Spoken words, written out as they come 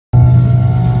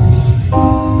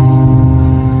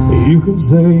can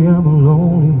say I'm a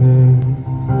lonely man,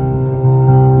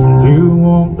 since you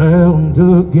walked out and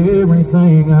took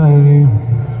everything I am,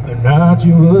 and knocked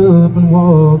you up and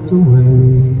walked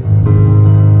away.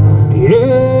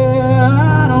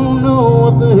 Yeah, I don't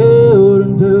know what the hell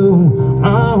to do.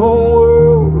 My whole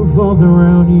world revolved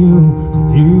around you.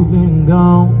 Since you've been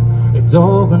gone, it's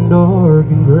all been dark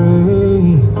and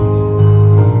gray.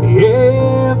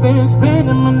 Yeah, I've been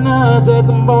spending my nights at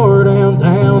the bar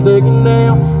downtown, taking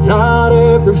down shot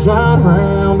after shot,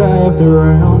 round after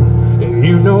round. If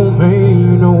you know me,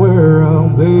 you know where I'll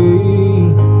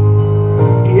be.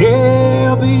 Yeah,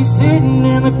 I'll be sitting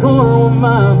in the corner with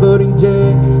my buddy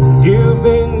Jack. Since you've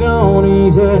been gone,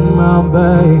 he's had my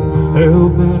back,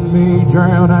 helping me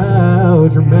drown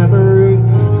out your memory.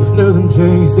 Cause nothing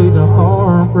chases a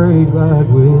heartbreak like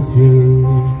whiskey.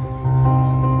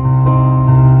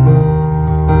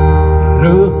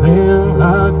 Nothing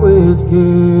like whiskey.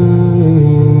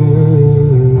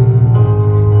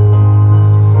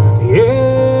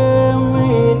 Yeah, me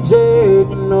and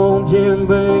Jake and old Jim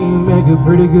Bain make a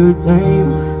pretty good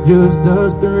team. Just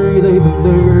us three, they've been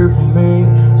there for me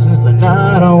since the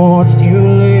night I watched you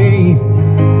leave.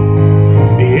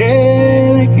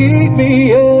 Yeah, they keep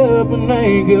me up in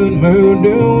a good mood,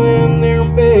 doing their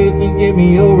best to get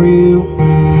me over you.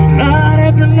 Night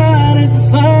after night is the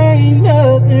same,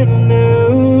 nothing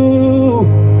new.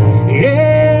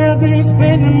 Yeah, I've been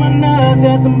spending my nights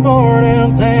at the bar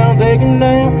downtown, taking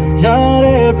down shot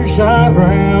after shot,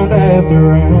 round after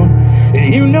round.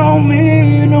 And you know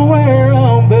me, you know where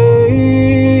I'll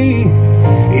be.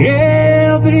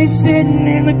 Yeah, I'll be sitting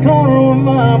in the corner with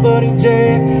my buddy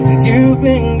Jack. Since you've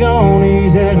been gone,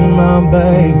 he's had my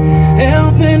back,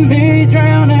 helping me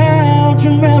drown out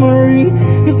your memory.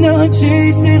 Cause nothing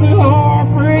chases a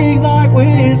heartbreak like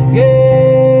whiskey.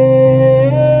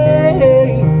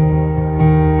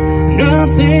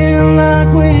 Nothing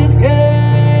like whiskey.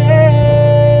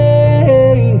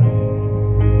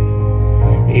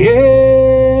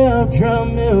 Yeah, I've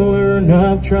tried Miller and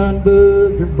I've tried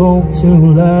Bud, they're both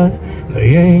too light,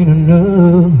 they ain't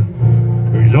enough.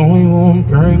 There's only one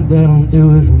drink that'll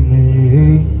do it for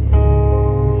me.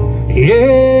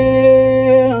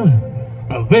 Yeah,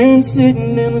 I've been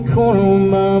sitting in the corner with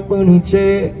my buddy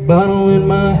Jack, bottle in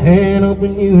my hand,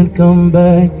 hoping you would come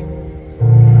back.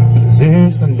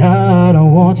 Since the night I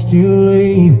watched you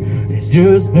leave, it's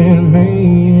just been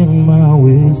me and my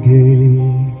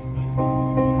whiskey.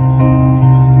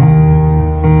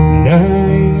 And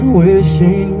I wish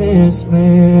she'd miss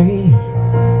me.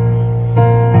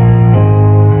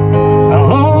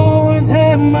 I'll always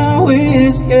have my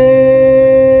whiskey.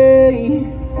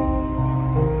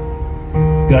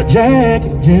 Got Jack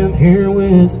and Jim here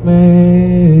with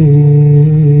me.